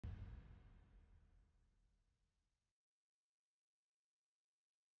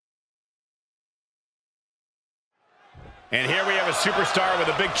And here we have a superstar with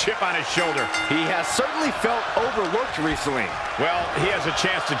a big chip on his shoulder. He has certainly felt overlooked recently. Well, he has a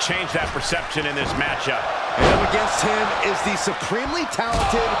chance to change that perception in this matchup. And up against him is the supremely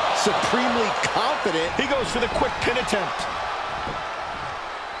talented, supremely confident. He goes for the quick pin attempt.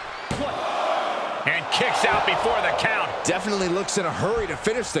 And kicks out before the count. Definitely looks in a hurry to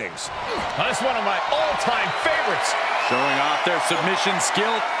finish things. That's one of my all-time favorites. Showing off their submission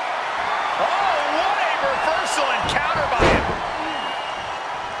skill. Oh, what a reversal and counter by him.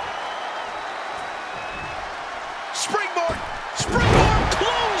 Springboard. Springboard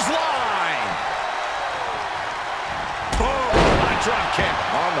clothesline. Boom. A drop kick.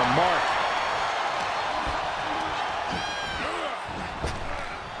 On the mark.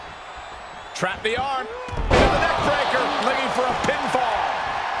 Trap the arm. To the neck breaker. Looking for a pinfall.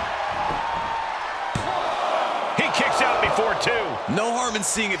 He kicks out before two. No harm in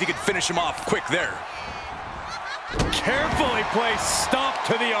seeing if he could finish him off quick there. Carefully placed stomp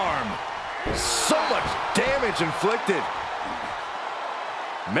to the arm. So much damage inflicted.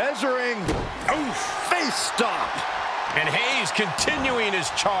 Measuring. Oof. Face stomp. And Hayes continuing his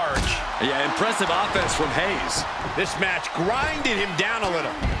charge. Yeah, impressive offense from Hayes. This match grinded him down a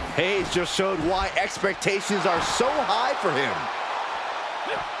little. Hayes just showed why expectations are so high for him.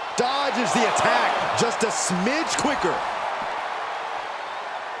 Dodges the attack just a smidge quicker.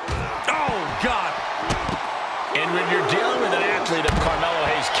 Oh, God. And when you're dealing with an athlete of Carmelo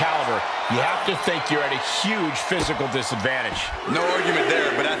Hayes' caliber, you have to think you're at a huge physical disadvantage. No argument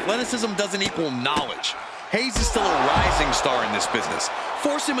there, but athleticism doesn't equal knowledge. Hayes is still a rising star in this business.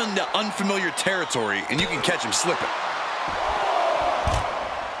 Force him into unfamiliar territory, and you can catch him slipping.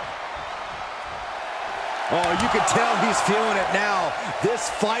 Oh, you can tell he's feeling it now. This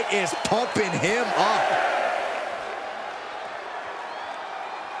fight is pumping him up.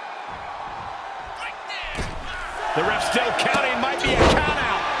 The ref still counting, might be a count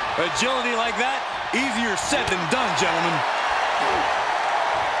out. Agility like that, easier said than done, gentlemen.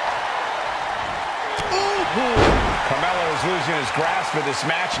 Carmelo is losing his grasp of this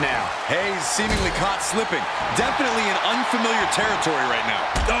match now. Hayes seemingly caught slipping. Definitely in unfamiliar territory right now.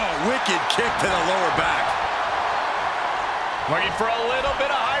 Oh, wicked kick to the lower back. Looking for a little bit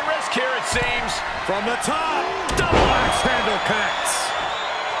of high risk here, it seems. From the top, double axe handle connects.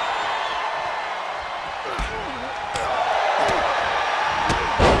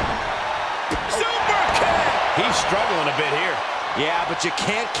 Super kick! He's struggling a bit here. Yeah, but you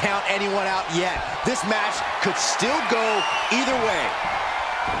can't count anyone out yet. This match could still go either way.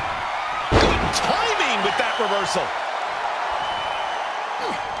 Good timing with that reversal.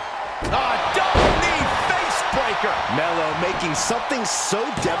 Double knee face breaker. Melo making something so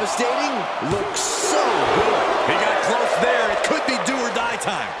devastating look so good. He got close there. It could be do or die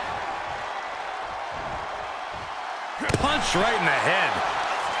time. Punch right in the head.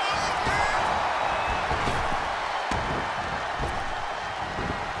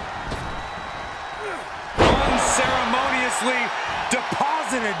 Unceremoniously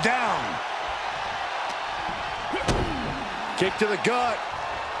deposited down. Kick to the gut.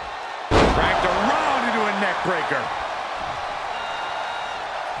 Cranked around into a neck breaker.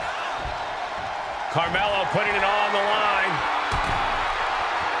 Carmelo putting it on the line.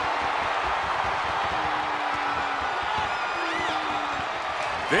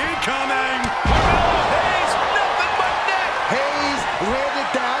 Incoming. Carmelo Hayes, nothing but net. Hayes landed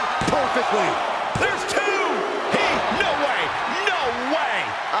that perfectly. There's two. No way. No way.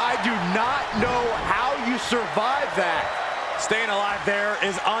 I do not know how you survive that. Staying alive there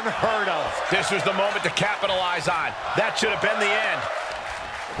is unheard of. This was the moment to capitalize on. That should have been the end.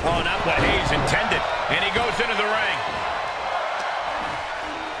 Oh, not what Hayes intended. And he goes into the ring.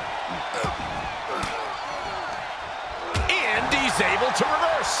 And he's able to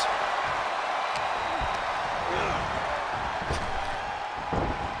reverse.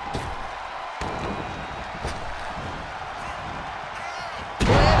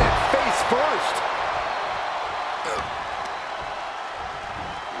 Planted face first.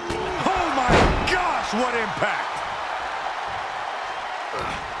 Oh my gosh, what impact!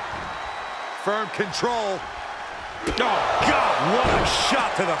 Firm control. Oh God, what a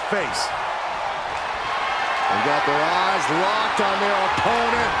shot to the face. They got their eyes locked on their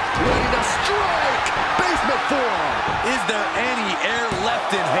opponent, ready to strike. Basement forearm. Is there any air left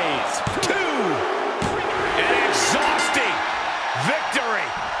in Hayes? Two. An exhausting victory,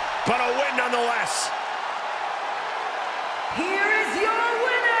 but a win nonetheless. Here is your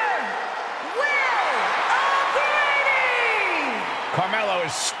winner, Will Ospreay! Carmelo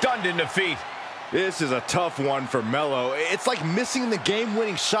is stunned in defeat. This is a tough one for Melo. It's like missing the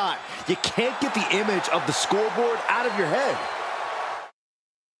game-winning shot. You can't get the image of the scoreboard out of your head.